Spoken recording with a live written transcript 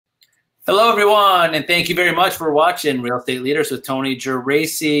Hello, everyone, and thank you very much for watching Real Estate Leaders with Tony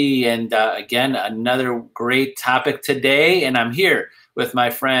Geraci. And again, another great topic today. And I'm here with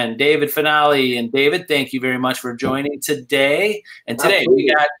my friend David Finale. And David, thank you very much for joining today. And today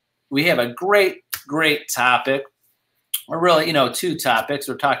we have a great topic. Or really, two topics.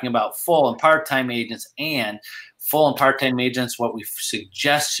 We're talking about full and part-time agents and full and part-time agents, what we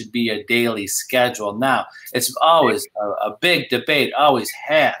suggest should be a daily schedule. Now, it's always a big debate, always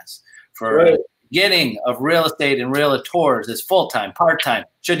has. For the beginning of real estate and realtors is full-time, part-time.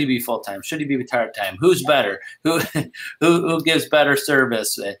 Should you be full-time? Should you be part-time? Who's better? Who gives better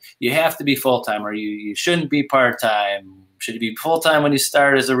service? You have to be full-time, or you shouldn't be part-time. Should you be full-time when you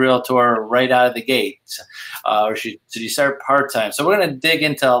start as a realtor right out of the gate? Or should you start part-time? So we're going to dig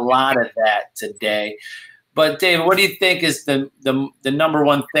into a lot of that today. But David, what do you think is the number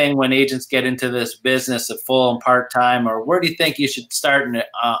one thing when agents get into this business of full and part-time, or where do you think you should start in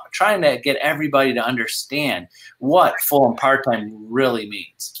trying to get everybody to understand what full and part-time really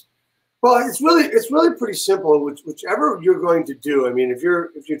means? Well, it's really pretty simple. Whichever you're going to do. I mean, if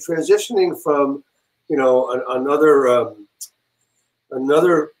you're transitioning from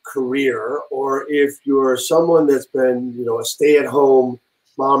another career, or if you're someone that's been a stay-at-home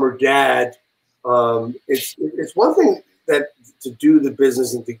mom or dad. It's one thing that to do the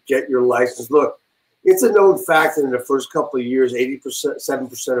business and to get your license. Look, it's a known fact that in the first couple of years,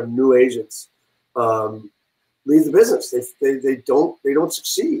 7% of new agents leave the business. They don't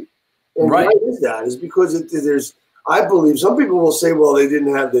succeed. And why is that? Is because I believe some people will say, well, they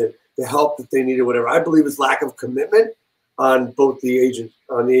didn't have the help that they needed, whatever. I believe it's lack of commitment on both the agent's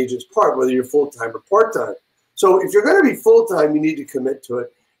part, whether you're full-time or part-time. So if you're going to be full-time, you need to commit to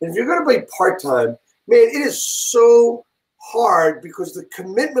it. And if you're going to be part-time, man, it is so hard because the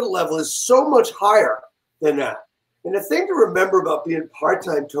commitment level is so much higher than that. And the thing to remember about being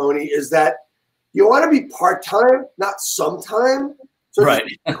part-time, Tony, is that you want to be part-time, not sometime. So right.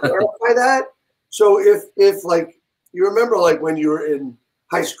 Clarify that. So if like you remember, like when you were in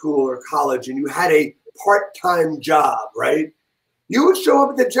high school or college and you had a part-time job, right? You would show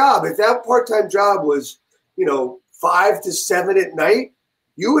up at the job. If that part-time job was, 5 to 7 at night,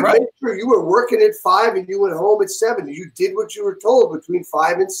 you would make sure you were working at 5 and you went home at 7. You did what you were told between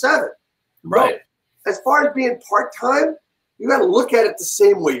 5 and 7. Right. But as far as being part-time, you got to look at it the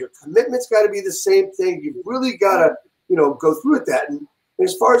same way. Your commitment's got to be the same thing. You've really got to, go through with that. And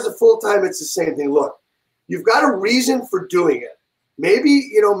as far as the full-time, it's the same thing. Look, you've got a reason for doing it.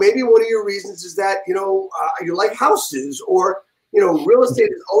 Maybe, maybe one of your reasons is that, you like houses, or, real estate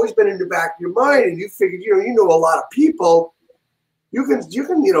has always been in the back of your mind, and you figured, you know a lot of people. You can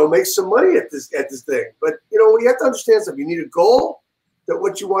make some money at this thing, but you have to understand something. You need a goal, that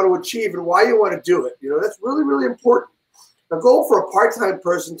what you want to achieve and why you want to do it. That's really important. A goal for a part-time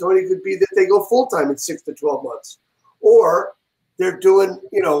person, Tony, could be that they go full-time in 6 to 12 months, or they're doing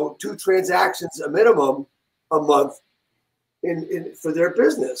 2 transactions a minimum a month in for their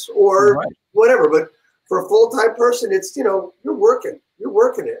business, or whatever. But for a full-time person, it's you're working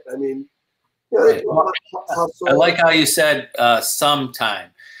it. I mean. Right. I like how you said sometime,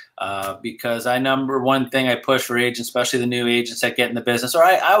 because number one thing I push for agents, especially the new agents that get in the business, or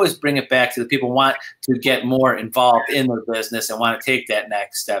I always bring it back to the people who want to get more involved in their business and want to take that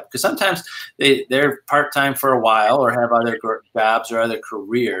next step. Because sometimes they're part-time for a while or have other jobs or other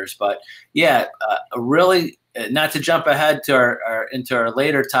careers. But yeah, really, not to jump ahead to into our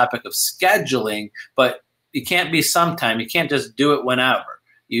later topic of scheduling, but you can't be sometime. You can't just do it whenever.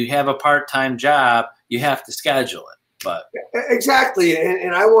 You have a part-time job, you have to schedule it. But exactly,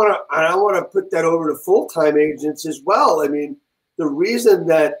 and I want to put that over to full-time agents as well. I mean, the reason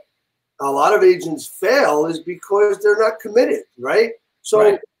that a lot of agents fail is because they're not committed, right?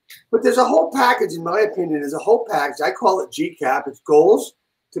 So, but there's a whole package, in my opinion. There's a whole package. I call it GCAP. It's goals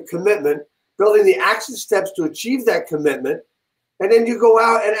to commitment, building the action steps to achieve that commitment, and then you go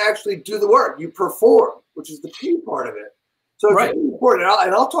out and actually do the work. You perform, which is the key part of it. So it's really important,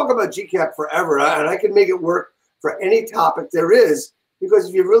 and I'll talk about GCAP forever, and I can make it work for any topic there is, because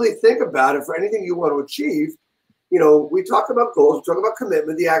if you really think about it, for anything you want to achieve, we talk about goals, we talk about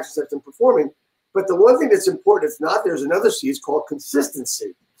commitment, the action steps, and performing. But the one thing that's important, if not, there's another C, it's called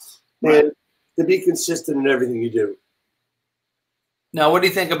consistency, and to be consistent in everything you do. Now, what do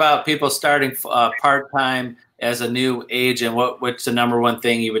you think about people starting part-time as a new agent? What's the number one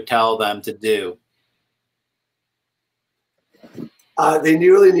thing you would tell them to do? They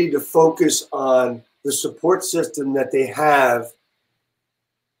really need to focus on the support system that they have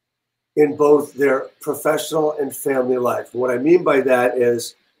in both their professional and family life. What I mean by that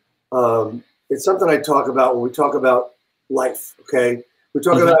is it's something I talk about when we talk about life, okay? We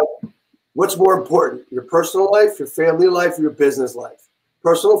talk about What's more important, your personal life, your family life, or your business life?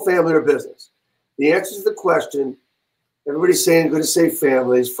 Personal, family, or business? The answer to the question, everybody's saying going to say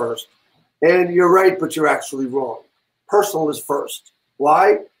families first. And you're right, but you're actually wrong. Personal is first.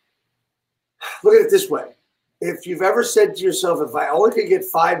 Why? Look at it this way. If you've ever said to yourself, if I only could get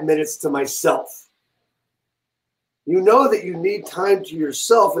 5 minutes to myself, you know that you need time to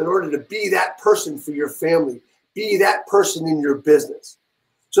yourself in order to be that person for your family, be that person in your business.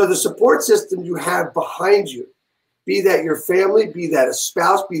 So the support system you have behind you, be that your family, be that a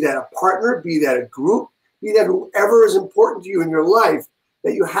spouse, be that a partner, be that a group, be that whoever is important to you in your life,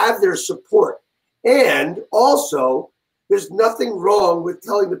 that you have their support. And also, there's nothing wrong with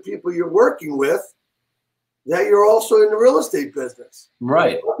telling the people you're working with that you're also in the real estate business.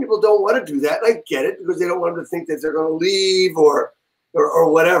 Right. Some people don't want to do that. And I get it because they don't want them to think that they're going to leave or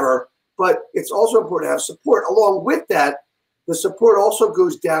whatever. But it's also important to have support. Along with that, the support also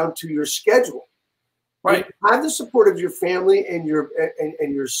goes down to your schedule. Right. When you have the support of your family and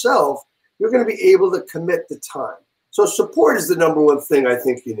yourself, you're going to be able to commit the time. So support is the number one thing I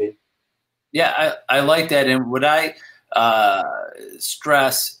think you need. Yeah, I like that. And what I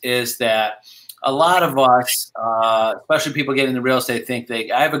stress is that a lot of us, especially people getting into real estate, think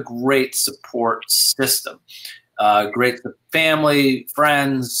I have a great support system, great family,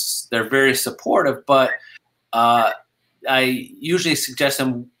 friends. They're very supportive, but I usually suggest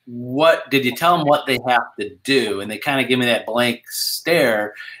them, what did you tell them what they have to do? And they kind of give me that blank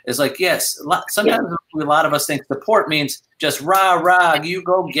stare. It's like, yes, sometimes a lot of us think support means just rah, rah, you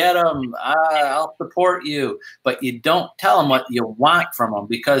go get them. I'll support you. But you don't tell them what you want from them,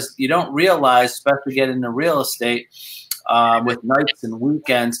 because you don't realize, especially getting into real estate with nights and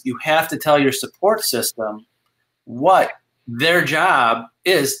weekends, you have to tell your support system what their job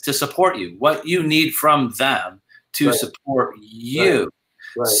is to support you, what you need from them to support you.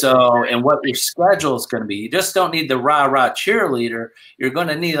 Right. So, and what your schedule is going to be. You just don't need the rah-rah cheerleader. You're going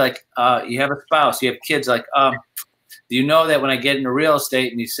to need, like, you have a spouse, you have kids, like, do you know that when I get into real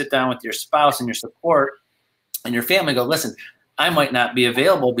estate and you sit down with your spouse and your support and your family, go, listen, I might not be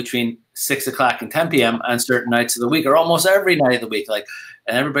available between 6 o'clock and 10 p.m. on certain nights of the week, or almost every night of the week. Like,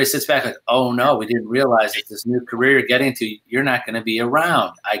 and everybody sits back like, oh no, we didn't realize that this new career you're getting to, you're not going to be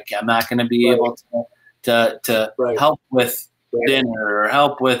around. I'm not going to be able to help with dinner or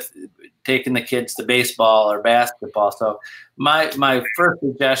help with taking the kids to baseball or basketball. So my first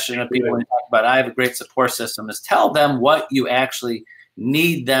suggestion of people when you talk about I have a great support system is tell them what you actually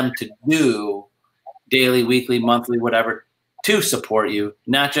need them to do daily, weekly, monthly, whatever, to support you,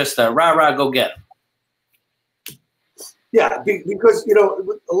 not just a rah-rah, go get them. Yeah, because, you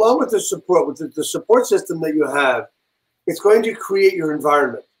know, along with the support system that you have, it's going to create your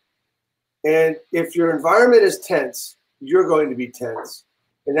environment. And if your environment is tense, you're going to be tense.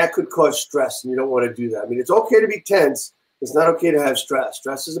 And that could cause stress, and you don't want to do that. I mean, it's okay to be tense. It's not okay to have stress.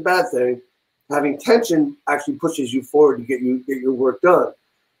 Stress is a bad thing. Having tension actually pushes you forward to get your work done.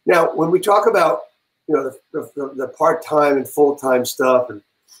 Now, when we talk about, you know, the part-time and full-time stuff, and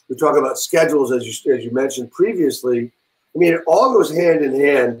we talk about schedules, as you mentioned previously, I mean, it all goes hand in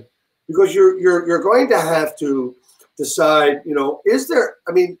hand, because you're going to have to decide, you know, is there,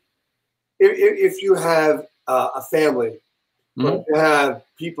 I mean, if you have a family, or you have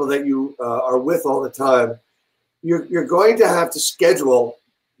people that you are with all the time, you're going to have to schedule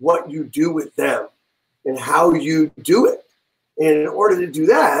what you do with them and how you do it. And in order to do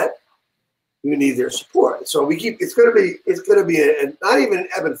that, you need their support. So it's going to be not even an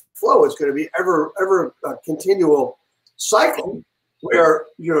ebb and flow. It's going to be ever continual cycle where,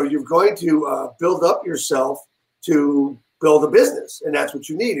 you know, you're going to build up yourself to build a business, and that's what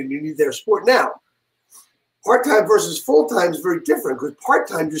you need, and you need their support. Now, part-time versus full-time is very different, because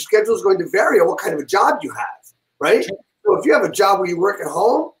part-time, your schedule is going to vary on what kind of a job you have, right? So if you have a job where you work at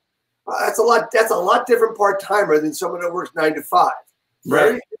home, that's a lot different part-timer than someone that works 9 to 5.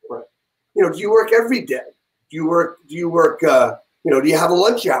 Very different. You know, do you work every day? Do you work? You know, do you have a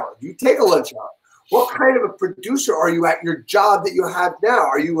lunch hour? Do you take a lunch hour? What kind of a producer are you at your job that you have now?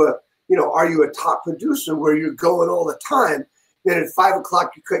 Are you a top producer where you're going all the time? Then at 5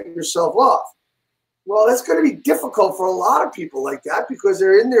 o'clock you cut yourself off. Well, that's going to be difficult for a lot of people like that, because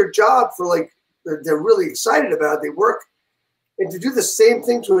they're in their job for, like, they're really excited about it. They work, and to do the same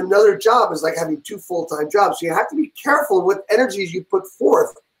thing to another job is like having 2 full-time jobs. So you have to be careful with energies you put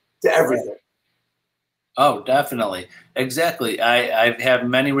forth to everything. Oh, definitely. Exactly. I've had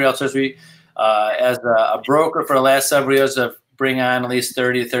many realtors. We, as a broker for the last several years, I've bring on at least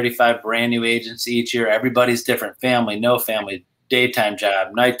 30 to 35 brand new agents each year. Everybody's different. Family, no family, daytime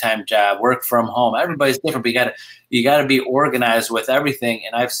job, nighttime job, work from home. Everybody's different. But you got to be organized with everything.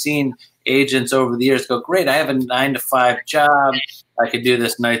 And I've seen agents over the years go, great, I have a 9-to-5 job. I could do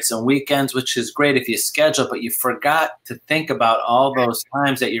this nights and weekends, which is great if you schedule, but you forgot to think about all those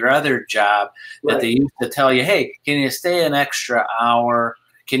times at your other job that they used to tell you, hey, can you stay an extra hour?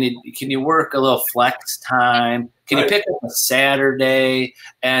 Can you work a little flex time? Can you pick up a Saturday?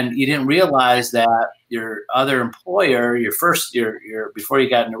 And you didn't realize that your other employer, your before you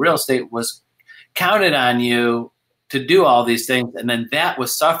got into real estate, was counted on you to do all these things, and then that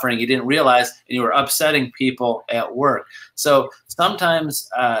was suffering. You didn't realize, and you were upsetting people at work. So sometimes,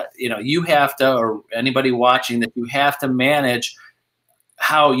 you have to, or anybody watching, that you have to manage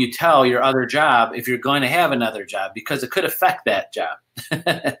how you tell your other job if you're going to have another job, because it could affect that job. Does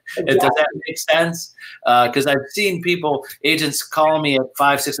that make sense? Because I've seen agents call me at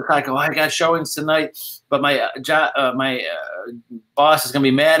 5, 6 o'clock, go, I got showings tonight, but my boss is going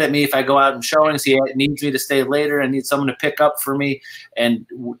to be mad at me if I go out and showings. He needs me to stay later. I need someone to pick up for me, and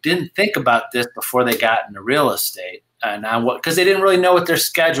didn't think about this before they got into real estate. Because they didn't really know what their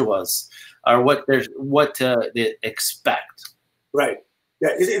schedule was or what to expect. Right. Yeah,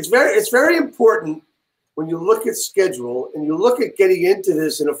 it's very important when you look at schedule and you look at getting into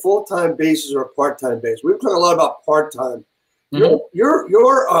this in a full-time basis or a part-time basis. We've talked a lot about part-time. Your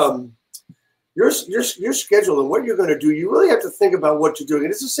schedule and what you're going to do, you really have to think about what you're doing.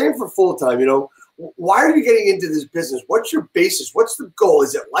 And it's the same for full-time. Why are you getting into this business? What's your basis? What's the goal?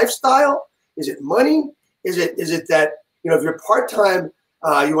 Is it lifestyle? Is it money? Is it that, if you're part-time,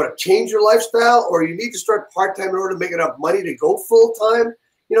 you want to change your lifestyle, or you need to start part-time in order to make enough money to go full-time?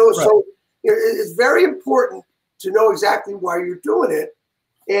 So it's very important to know exactly why you're doing it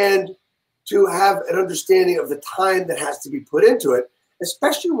and to have an understanding of the time that has to be put into it,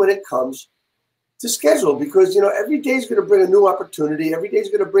 especially when it comes to schedule, because, every day is going to bring a new opportunity. Every day is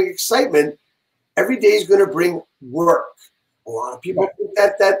going to bring excitement. Every day is going to bring work. A lot of people think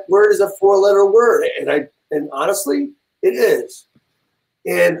that word is a 4-letter word, and honestly, it is.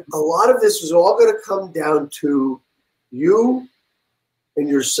 And a lot of this is all going to come down to you and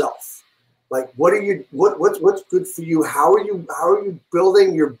yourself. Like, what's good for you? How are you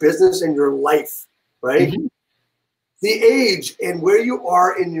building your business and your life, right? Mm-hmm. The age and where you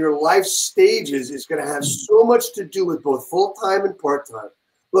are in your life stages is going to have so much to do with both full-time and part-time.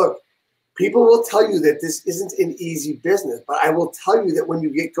 Look, people will tell you that this isn't an easy business, but I will tell you that when you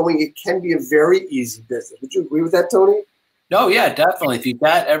get going, it can be a very easy business. Would you agree with that, Tony? No, yeah, definitely. If you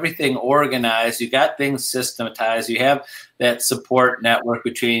got everything organized, you got things systematized, you have that support network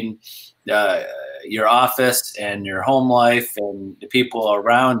between your office and your home life and the people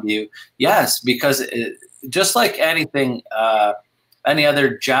around you. Yes, because just like anything, any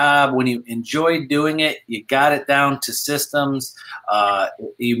other job, when you enjoy doing it, you got it down to systems.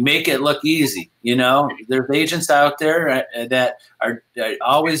 You make it look easy. There's agents out there that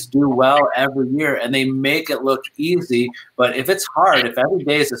always do well every year, and they make it look easy. But if it's hard, if every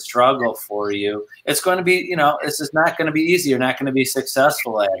day is a struggle for you, it's going to be, it's just not going to be easy. You're not going to be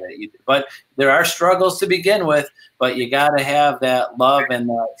successful at it. But there are struggles to begin with, but you got to have that love and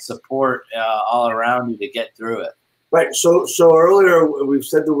that support all around you to get through it. Right. So earlier we've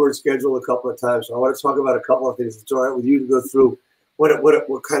said the word schedule a couple of times. So I want to talk about a couple of things. It's all right with you to go through what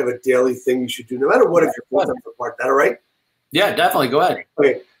kind of a daily thing you should do, no matter what, if you're full-time or part. That all right? Yeah, definitely. Go ahead.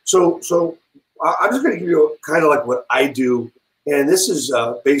 Okay. So I'm just going to give you kind of like what I do, and this is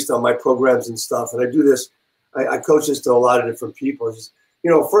based on my programs and stuff. And I do this. I coach this to a lot of different people. It's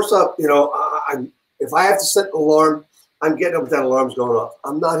just, first up, if I have to set an alarm, I'm getting up with that alarm's going off.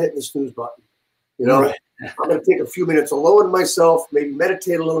 I'm not hitting the snooze button. Right. I'm going to take a few minutes alone with myself, maybe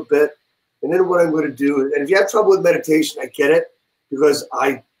meditate a little bit. And then what I'm going to do, and if you have trouble with meditation, I get it, because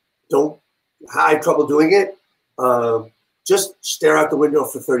I have trouble doing it. Just stare out the window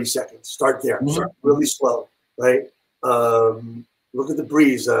for 30 seconds. Start there. Start really slow, right? Look at the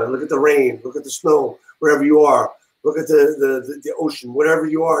breeze, look at the rain, look at the snow, wherever you are. Look at the ocean, whatever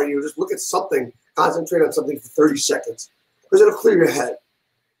you are. Just look at something, concentrate on something for 30 seconds, because it'll clear your head.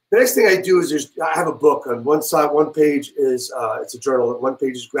 The next thing I do is I have a book. On one side, one page is it's a journal. One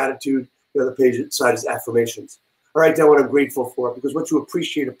page is gratitude. The other side is affirmations. I write down what I'm grateful for, because what you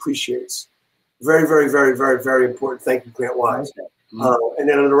appreciate appreciates. Very, very, very, very, very important. Thank you, Grant Wise. And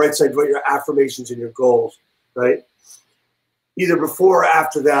then on the right side, write your affirmations and your goals, right? Either before or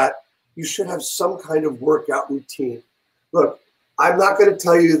after that, you should have some kind of workout routine. Look, I'm not going to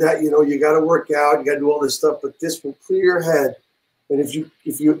tell you that, you got to work out, you got to do all this stuff, but this will clear your head. And if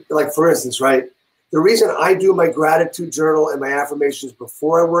you like, for instance, right, the reason I do my gratitude journal and my affirmations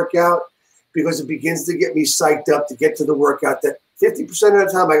before I work out, because it begins to get me psyched up to get to the workout that 50% of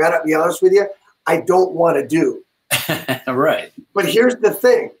the time, I got to be honest with you, I don't want to do. Right. But here's the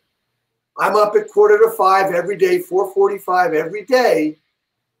thing. I'm up at 4:45 every day, 4:45 every day,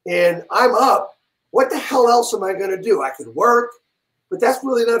 and I'm up. What the hell else am I going to do? I could work, but that's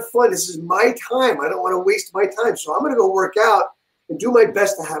really not fun. This is my time. I don't want to waste my time. So I'm going to go work out and do my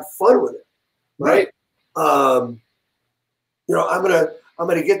best to have fun with it. Right. You know, I'm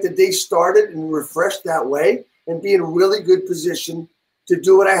going to get the day started and refreshed that way and be in a really good position to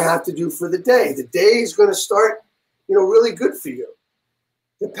do what I have to do for the day. The day is going to start, you know, really good for you.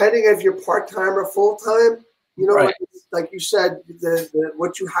 Depending if you're part-time or full-time, you know, like you said,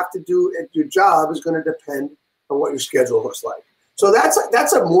 what you have to do at your job is going to depend on what your schedule looks like. So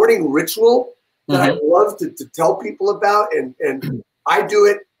that's a morning ritual that I love to tell people about, and I do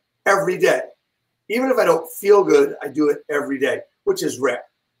it every day. Even if I don't feel good, I do it every day, which is rare.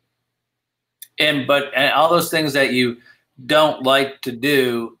 And all those things that you don't like to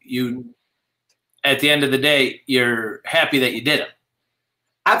do, at the end of the day, you're happy that you did them.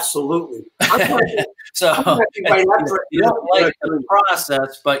 Absolutely. So you don't like the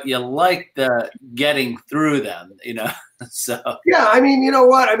process, but you like the getting through them, you know. So yeah, I mean, you know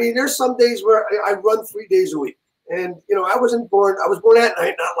what? I mean, there's some days where I run 3 days a week, and you know, I was born at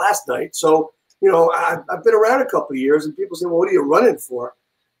night, not last night. So you know, I've been around a couple of years, and people say, "Well, what are you running for?"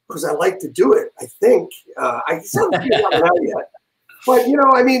 Because I like to do it. I think I haven't figured that out yet, but you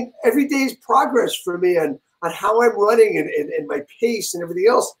know, I mean, every day is progress for me on how I'm running and my pace and everything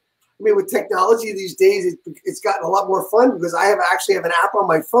else. I mean, with technology these days, it's gotten a lot more fun because I actually have an app on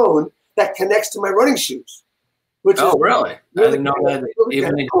my phone that connects to my running shoes. Which is really? I didn't know that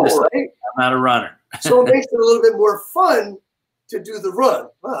even exists. Right? I'm not a runner. So it makes it a little bit more fun to do the run.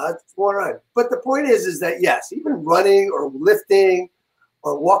 That's more right. But the point is that yes, even running or lifting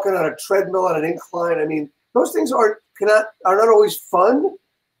or walking on a treadmill on an incline, I mean, those things are not always fun,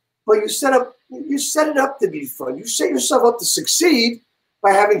 but you set it up to be fun. You set yourself up to succeed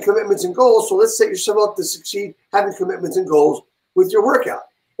by having commitments and goals. So let's set yourself up to succeed having commitments and goals with your workout.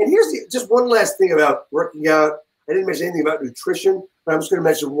 And here's just one last thing about working out. I didn't mention anything about nutrition, but I'm just going to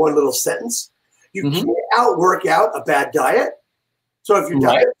mention one little sentence. You can't out-work out a bad diet. So if your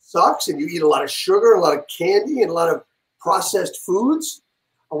diet sucks and you eat a lot of sugar, a lot of candy, and a lot of processed foods,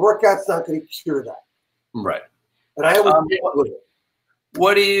 a workout's not going to cure that. Right. And I always deal with it.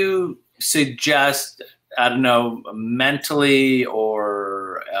 What do you suggest, I don't know, mentally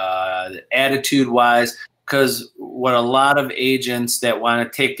or attitude-wise? Because what a lot of agents that want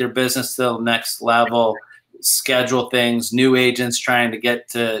to take their business to the next level, schedule things, new agents trying to get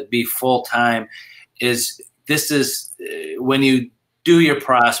to be full-time, is when you do your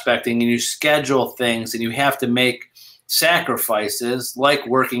prospecting and you schedule things and you have to make sacrifices like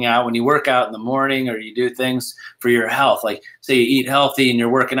working out. When you work out in the morning or you do things for your health, like say you eat healthy and you're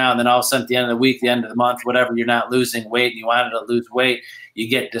working out, and then all of a sudden at the end of the week, the end of the month, whatever, you're not losing weight and you wanted to lose weight, you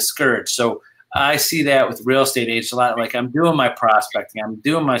get discouraged. So I see that with real estate agents a lot. Like, I'm doing my prospecting, I'm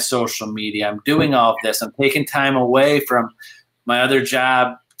doing my social media, I'm doing all of this, I'm taking time away from my other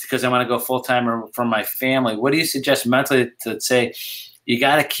job because I want to go full-time or from my family. What do you suggest mentally to say you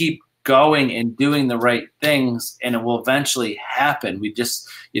got to keep going and doing the right things, and it will eventually happen?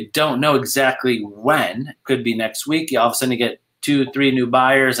 You don't know exactly when. It could be next week. All of a sudden you get 2-3 new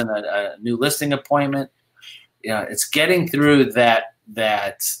buyers and a new listing appointment. You know, it's getting through that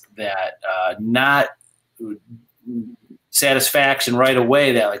not satisfaction right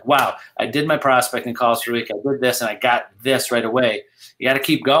away. That like, wow, I did my prospecting calls for a week. I did this and I got this right away. You got to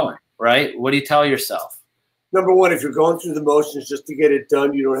keep going, right? What do you tell yourself? Number one, if you're going through the motions just to get it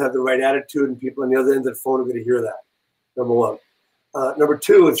done, you don't have the right attitude, and people on the other end of the phone are going to hear that. Number one. Number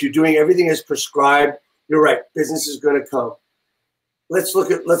two, if you're doing everything as prescribed, you're right. Business is going to come. Let's look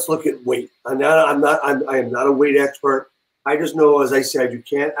at weight. I am not a weight expert. I just know, as I said, you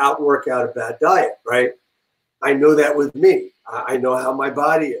can't outwork out a bad diet, right? I know that with me. I know how my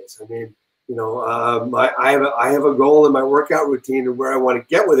body is. I mean, you know, I have a goal in my workout routine and where I want to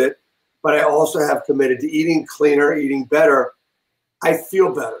get with it. But I also have committed to eating cleaner, eating better. I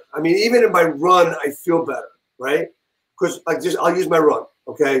feel better. I mean, even in my run, I feel better, right? Because I'll use my run,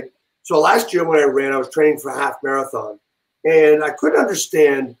 okay? So last year when I ran, I was training for a half marathon, and I couldn't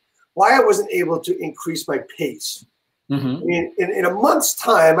understand why I wasn't able to increase my pace. I mean, in a month's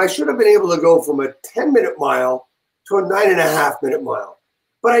time, I should have been able to go from a 10-minute mile to a 9.5-minute mile.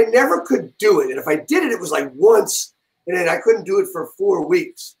 But I never could do it. And if I did it, it was like once, and then I couldn't do it for 4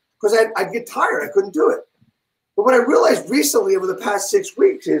 weeks. Because I'd get tired. I couldn't do it. But what I realized recently over the past 6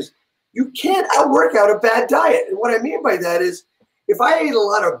 weeks is you can't outwork out a bad diet. And what I mean by that is if I ate a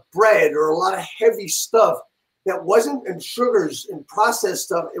lot of bread or a lot of heavy stuff that wasn't, and sugars and processed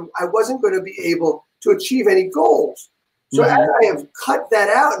stuff, I wasn't going to be able to achieve any goals. So as I have cut that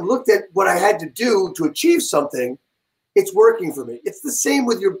out and looked at what I had to do to achieve something, it's working for me. It's the same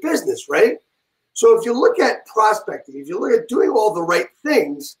with your business, right? So if you look at prospecting, if you look at doing all the right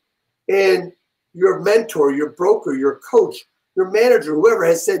things, and your mentor, your broker, your coach, your manager, whoever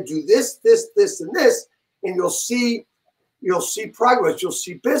has said, do this, this, this, and this, and you'll see progress, you'll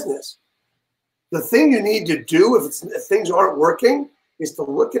see business. The thing you need to do if things aren't working is to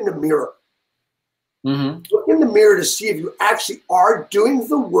look in the mirror. Look in the mirror to see if you actually are doing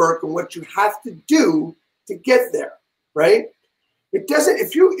the work and what you have to do to get there, right? It doesn't,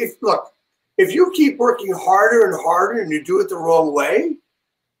 if you keep working harder and harder and you do it the wrong way,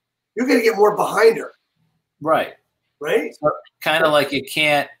 you're going to get more behind her. Right. So kind of like you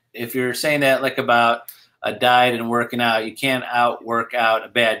can't, if you're saying that like about a diet and working out, you can't outwork out a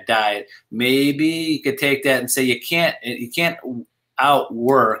bad diet. Maybe you could take that and say you can't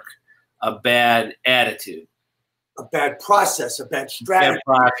outwork a bad attitude, a bad process, a bad strategy,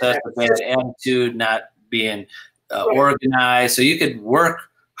 a bad attitude, not being organized. So you could work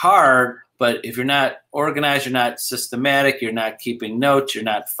hard, but if you're not organized, you're not systematic, you're not keeping notes, you're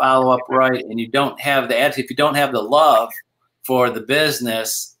not follow up right, and you don't have the attitude, if you don't have the love for the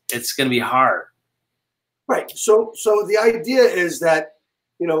business, it's going to be hard. Right. So the idea is that,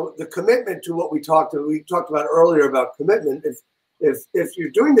 the commitment to what we talked about earlier about commitment. If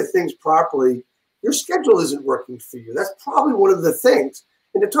you're doing the things properly, your schedule isn't working for you. That's probably one of the things.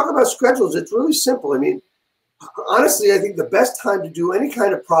 And to talk about schedules, it's really simple. I mean, honestly, I think the best time to do any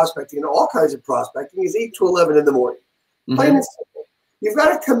kind of prospecting and all kinds of prospecting is 8 to 11 in the morning. Plain and simple. You've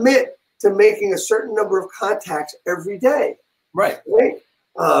got to commit to making a certain number of contacts every day. Right.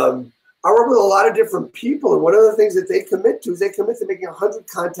 I work with a lot of different people, and one of the things that they commit to is they commit to making 100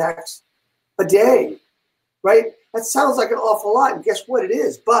 contacts a day. Right? That sounds like an awful lot, and guess what? It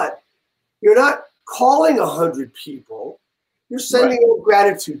is. But you're not calling 100 people. You're sending out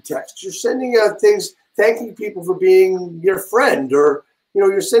gratitude texts. You're sending out things, thanking people for being your friend, or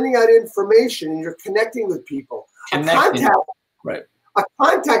you're sending out information and you're connecting with people. A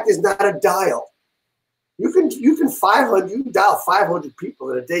contact is not a dial. You can dial 500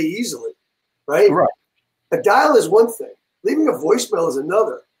 people in a day easily, right? A dial is one thing. Leaving a voicemail is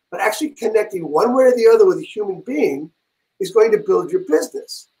another. But actually connecting one way or the other with a human being is going to build your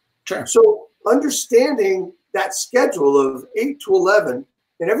business. Sure. So understanding that schedule of 8 to 11,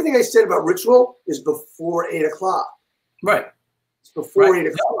 and everything I said about ritual is before 8 o'clock. Right. It's before 8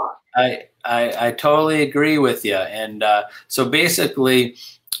 o'clock. I totally agree with you. And so basically,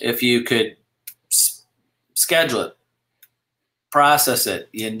 if you could schedule it, process it,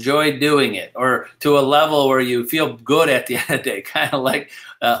 you enjoy doing it, or to a level where you feel good at the end of the day, kind of like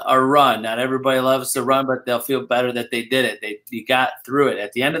a run. Not everybody loves to run, but they'll feel better that they did it. You got through it.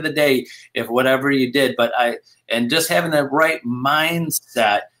 At the end of the day, if whatever you did, and just having the right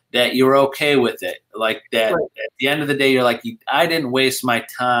mindset that you're okay with it, like that. Right. At the end of the day, you're like, I didn't waste my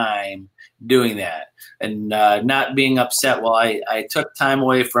time doing that, and not being upset. Well, I took time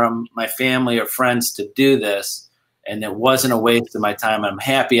away from my family or friends to do this, and it wasn't a waste of my time. I'm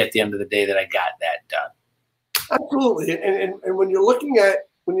happy at the end of the day that I got that done. Absolutely. And when you're looking at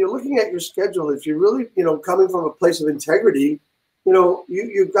your schedule, if you're really, coming from a place of integrity,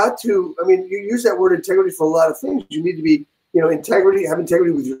 you've got to, you use that word integrity for a lot of things. You need to be, have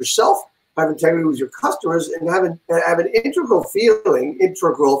integrity with yourself, have integrity with your customers, and have an integral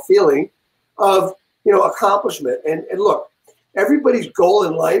feeling of, accomplishment. And look, everybody's goal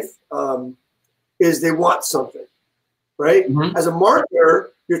in life is they want something. Right? Mm-hmm. As a marketer,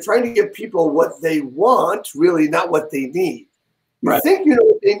 you're trying to give people what they want, really not what they need. You think you know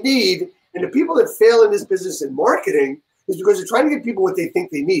what they need, and the people that fail in this business in marketing is because they're trying to give people what they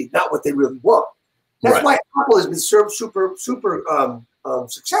think they need, not what they really want. That's why Apple has been super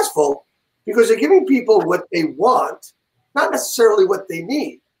successful, because they're giving people what they want, not necessarily what they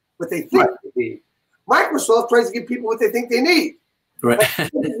need, what they think they need. Microsoft tries to give people what they think they need. Right.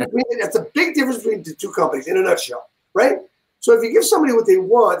 That's a big difference between the two companies in a nutshell. Right? So if you give somebody what they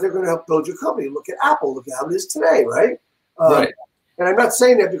want, they're going to help build your company. Look at Apple. Look at how it is today, right? And I'm not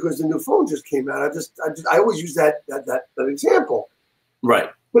saying that because the new phone just came out. I always use that example. Right.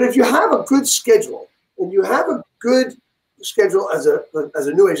 But if you have a good schedule, and you have a good schedule as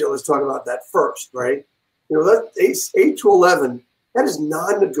a new agent, let's talk about that first, right? That 8 to 11, that is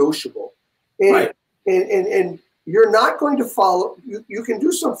non-negotiable. And you're not going to follow. You can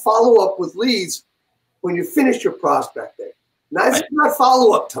do some follow up with leads when you finish your prospecting. Now, it's not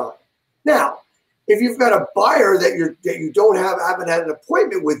follow-up time. Now, if you've got a buyer that you haven't had an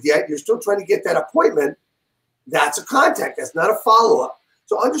appointment with yet, you're still trying to get that appointment, that's a contact. That's not a follow-up.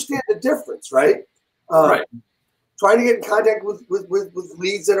 So understand the difference, right? trying to get in contact with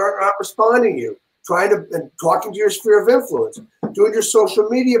leads that are not responding to you, and talking to your sphere of influence, doing your social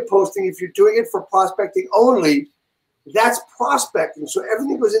media posting. If you're doing it for prospecting only, that's prospecting. So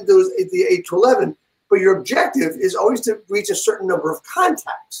everything goes into the 8 to 11, but your objective is always to reach a certain number of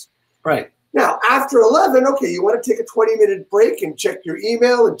contacts. Right. Now, after 11, okay, you want to take a 20-minute break and check your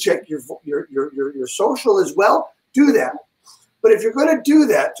email and check your social as well. Do that. But if you're going to do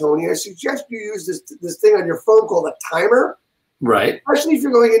that, Tony, I suggest you use this thing on your phone called a timer. Right. Especially if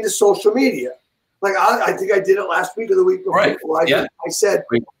you're going into social media. Like I think I did it last week or the week before. Right. I said,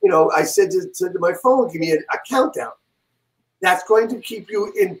 I said to my phone, give me a countdown. That's going to keep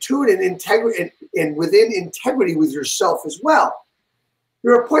you in tune and integrity and within integrity with yourself as well.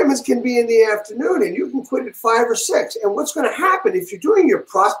 Your appointments can be in the afternoon, and you can quit at 5 or 6. And what's going to happen if you're doing your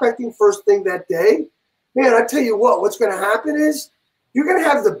prospecting first thing that day? Man, I tell you what's going to happen is you're going to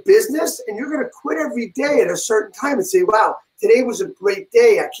have the business, and you're going to quit every day at a certain time and say, wow, today was a great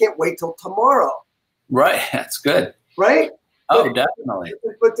day. I can't wait till tomorrow. Right. That's good. Right? Oh, definitely.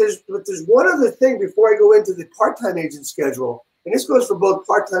 But there's one other thing before I go into the part-time agent schedule, and this goes for both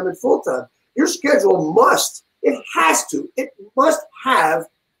part-time and full-time. Your schedule must have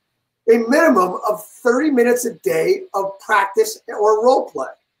a minimum of 30 minutes a day of practice or role play.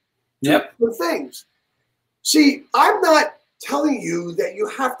 Yep. For things. See, I'm not telling you that you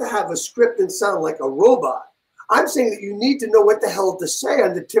have to have a script and sound like a robot. I'm saying that you need to know what the hell to say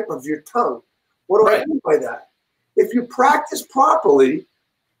on the tip of your tongue. What do I mean by that? If you practice properly,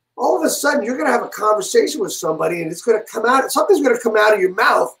 all of a sudden you're going to have a conversation with somebody, and it's going to come out. Something's going to come out of your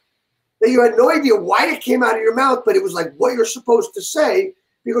mouth that you had no idea why it came out of your mouth, but it was like what you're supposed to say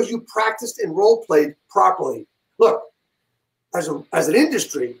because you practiced and role played properly. Look, as an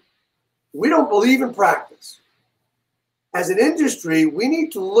industry, we don't believe in practice. As an industry, we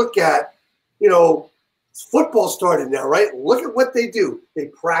need to look at, football started now, right? Look at what they do. They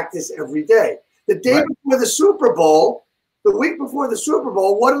practice every day. The day before the Super Bowl, the week before the Super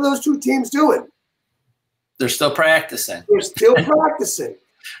Bowl, what are those two teams doing? They're still practicing. They're still practicing.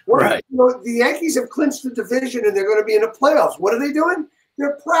 Right. The Yankees have clinched the division, and they're going to be in the playoffs. What are they doing?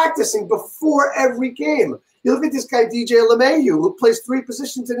 They're practicing before every game. You look at this guy, DJ LeMahieu, who plays 3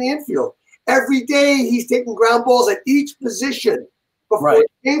 positions in the infield. Every day he's taking ground balls at each position before the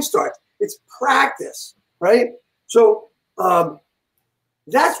game starts. It's practice, right? So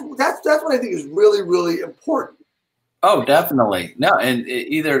that's what I think is really, really important. Oh, definitely. No, and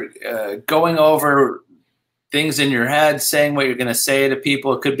either going over things in your head, saying what you're going to say to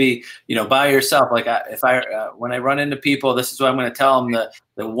people. It could be, by yourself. Like when I run into people, this is what I'm going to tell them.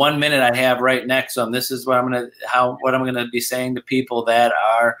 The 1 minute I have right next to them, this is what I'm going to be saying to people that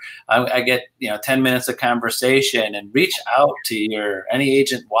are. I get 10 minutes of conversation, and reach out to any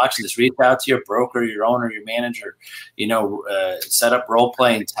agent watching this. Reach out to your broker, your owner, your manager. Set up role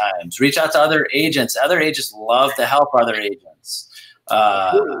playing times. Reach out to other agents. Other agents love to help other agents.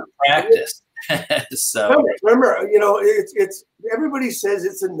 Practice. So remember, it's everybody says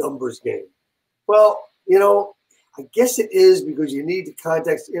it's a numbers game. Well, I guess it is, because you need the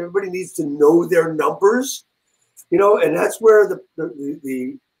context. Everybody needs to know their numbers, and that's where the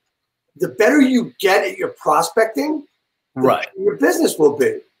better you get at your prospecting, right, your business will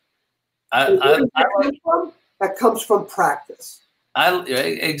be. That comes from practice.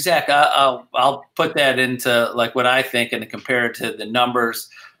 Exactly. I'll put that into like what I think and compare it to the numbers.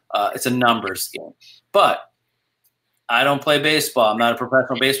 It's a numbers game, but I don't play baseball. I'm not a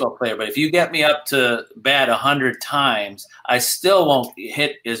professional baseball player, but if you get me up to bat 100 times, I still won't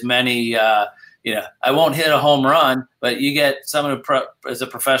hit as many, I won't hit a home run, but you get someone as a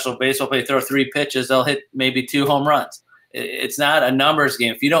professional baseball player, throw 3 pitches, they'll hit maybe 2 home runs. It's not a numbers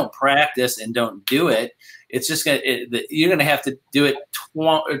game. If you don't practice and don't do it, it's just you're going to have to do it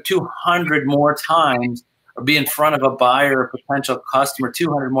 200 more times, or be in front of a buyer or potential customer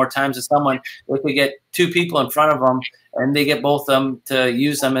 200 more times than someone. If we get 2 people in front of them and they get both of them to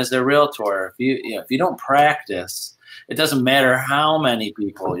use them as their realtor, if you don't practice, it doesn't matter how many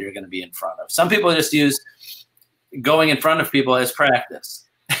people you're going to be in front of. Some people just use going in front of people as practice.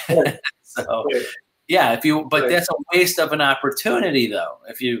 So yeah, but that's a waste of an opportunity, though.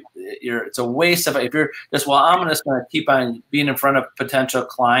 It's a waste of, if you're just, I'm just going to keep on being in front of potential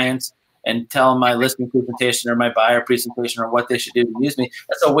clients and tell them my listing presentation or my buyer presentation or what they should do to use me.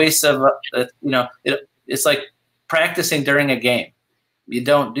 That's a waste of, it's like practicing during a game. You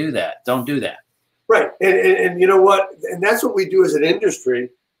don't do that. Don't do that. Right. And you know what? And that's what we do as an industry.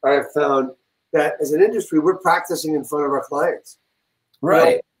 I have found that as an industry, we're practicing in front of our clients.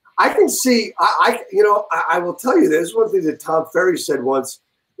 Right. I can see, I will tell you this. One thing that Tom Ferry said once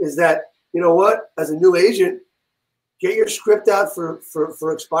is that, as a new agent, get your script out for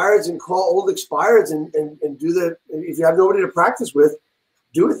expireds and call old expireds and do the, if you have nobody to practice with,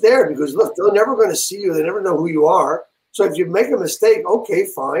 do it there, because look, they're never going to see you. They never know who you are. So if you make a mistake, okay,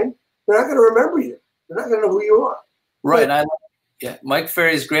 fine. They're not going to remember you. They're not going to know who you are. Right. Yeah, Mike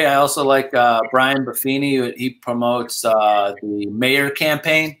Ferry is great. I also like Brian Buffini. He promotes the mayor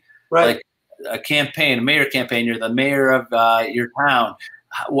campaign. Right. Like a mayor campaign. You're the mayor of your town.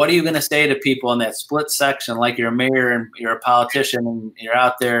 What are you going to say to people in that split section, like you're a mayor and you're a politician and you're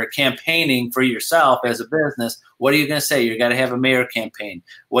out there campaigning for yourself as a business? What are you going to say? You got to have a mayor campaign.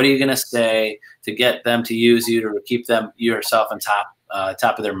 What are you going to say to get them to use you, to keep them yourself on top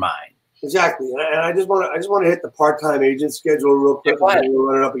of their mind? Exactly, and I just want to hit the part-time agent schedule real quick. Yeah,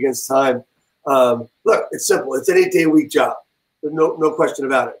 we're running up against time. Look, it's simple. It's an 8-day-a-week job. There's no question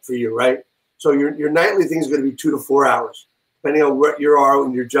about it for you, right? So your nightly thing is going to be 2 to 4 hours, depending on what you are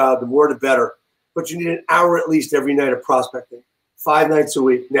in your job. The more, the better. But you need an hour at least every night of prospecting, 5 nights a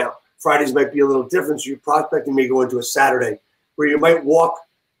week. Now, Fridays might be a little different, so your prospecting may go into a Saturday, where you might walk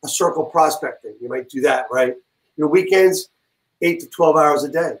a circle prospecting. You might do that, right? Your weekends, 8 to 12 hours a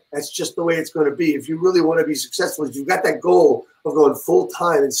day. That's just the way it's going to be. If you really want to be successful, if you've got that goal of going full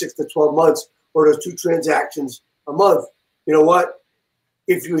time in 6 to 12 months, or those 2 transactions a month, you know what?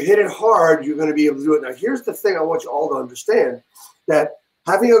 If you hit it hard, you're going to be able to do it. Now, here's the thing I want you all to understand, that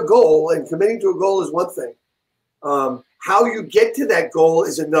having a goal and committing to a goal is one thing. How you get to that goal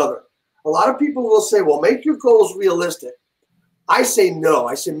is another. A lot of people will say, well, make your goals realistic. I say no.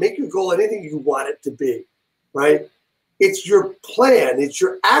 I say make your goal anything you want it to be, right? It's your plan. It's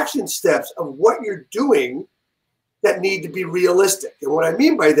your action steps of what you're doing that need to be realistic. And what I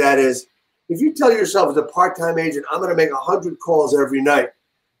mean by that is, if you tell yourself as a part-time agent, I'm going to make 100 calls every night,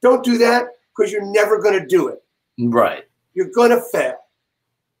 don't do that, because you're never going to do it. Right. You're going to fail.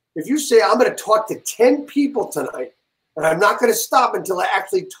 If you say, I'm going to talk to 10 people tonight, and I'm not going to stop until I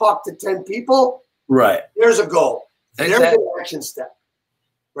actually talk to 10 people, right? There's a goal. Exactly. There's an action step,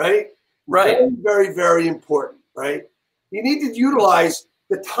 right? Right. Very, very, very important, right? You need to utilize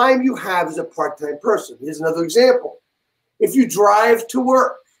the time you have as a part-time person. Here's another example. If you drive to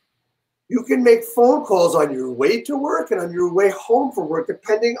work, you can make phone calls on your way to work and on your way home from work,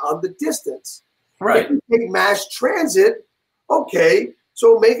 depending on the distance. Right. If you take mass transit, okay,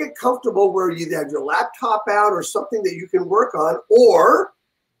 so make it comfortable where you have your laptop out or something that you can work on, or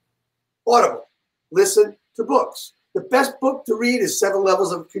Audible, listen to books. The best book to read is 7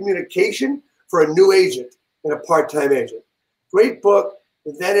 Levels of Communication for a New Agent and a Part-Time Agent. Great book.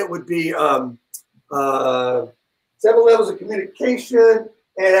 And then it would be 7 Levels of Communication.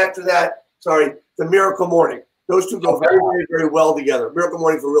 And after that, The Miracle Morning. Those two go very, very, very well together. Miracle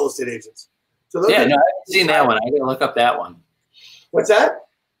Morning for real estate agents. So those I haven't seen that one. I got to look up that one. What's that?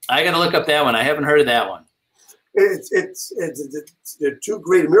 I got to look up that one. I haven't heard of that one. They're two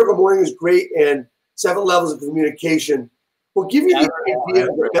great. Miracle Morning is great, and 7 Levels of Communication will give you the idea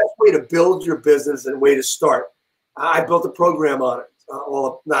of the best way to build your business and way to start. I built a program on it,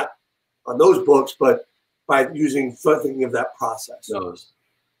 not on those books, but by thinking of that process.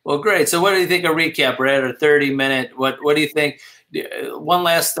 Well, great. So what do you think, a recap? We're at a 30-minute. What do you think? One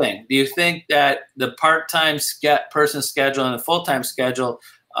last thing. Do you think that the part-time person schedule and the full-time schedule,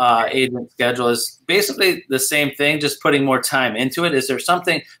 agent schedule, is basically the same thing, just putting more time into it? Is there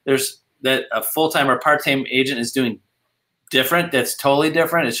something that a full-time or part-time agent is doing different that's totally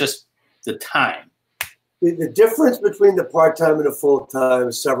different? It's just the time. The difference between the part-time and the full-time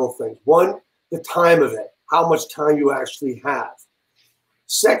is several things. One, the time of it, how much time you actually have.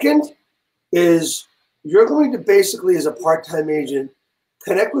 Second is you're going to basically, as a part-time agent,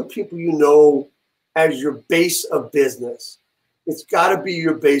 connect with people you know as your base of business. It's got to be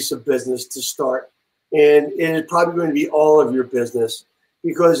your base of business to start. And it is probably going to be all of your business,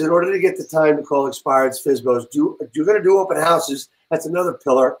 because in order to get the time to call expireds, FSBOs, you're going to do open houses. That's another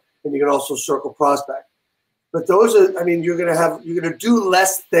pillar. And you can also circle prospect. But those are, you're going to do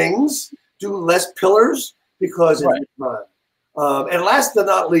less things, do less pillars, because of your time. And last but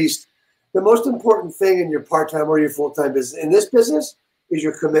not least, the most important thing in your part-time or your full-time business, in this business, is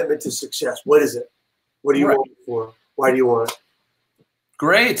your commitment to success. What is it? What do you want it for? Why do you want it?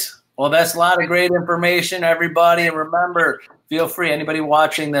 Great. Well, that's a lot of great information, everybody. And remember, feel free, anybody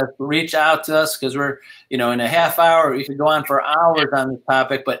watching this, reach out to us, because we're, in a half hour, we could go on for hours on this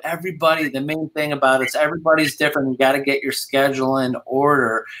topic. But everybody, the main thing about it is everybody's different. You got to get your schedule in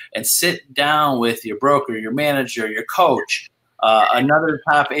order and sit down with your broker, your manager, your coach, another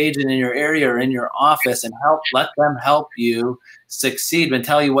top agent in your area or in your office, and let them help you succeed and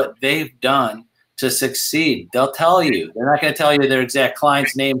tell you what they've done to succeed. They'll tell you. They're not going to tell you their exact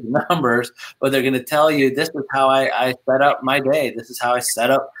clients' names and numbers, but they're going to tell you, this is how I set up my day. This is how I set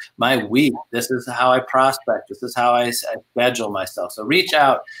up my week. This is how I prospect. This is how I schedule myself. So reach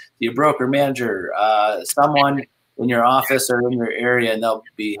out to your broker, manager, someone in your office or in your area, and they'll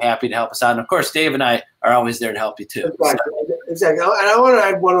be happy to help us out. And of course, Dave and I are always there to help you too. Exactly. And I want to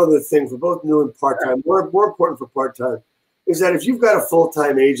add one other thing for both new and part-time. More important for part-time is that if you've got a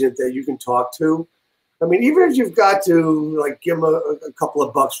full-time agent that you can talk to, I mean, even if you've got to like give them a couple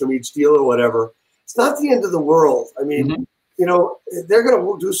of bucks from each deal or whatever, it's not the end of the world. I mean, you know, they're going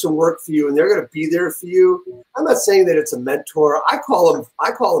to do some work for you and they're going to be there for you. I'm not saying that it's a mentor. I call him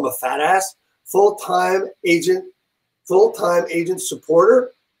a fat ass full-time agent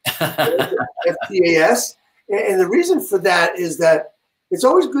supporter, FTAS. And the reason for that is that it's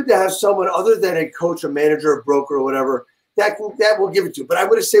always good to have someone other than a coach, a manager, a broker, or whatever that will give it to you. But I'm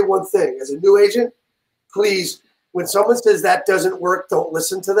going to say one thing: as a new agent, please, when someone says that doesn't work, don't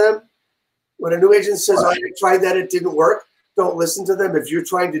listen to them. When a new agent says, "Oh, I tried that, it didn't work," don't listen to them if you're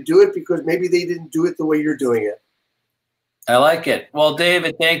trying to do it because maybe they didn't do it the way you're doing it. I like it. Well,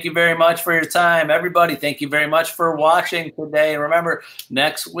 David, thank you very much for your time. Everybody, thank you very much for watching today. And remember,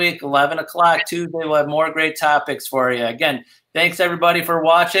 next week, 11 o'clock, Tuesday, we'll have more great topics for you. Again, thanks, everybody, for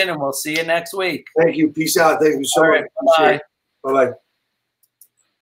watching, and we'll see you next week. Thank you. Peace out. Thank you so much. Bye-bye. Bye-bye.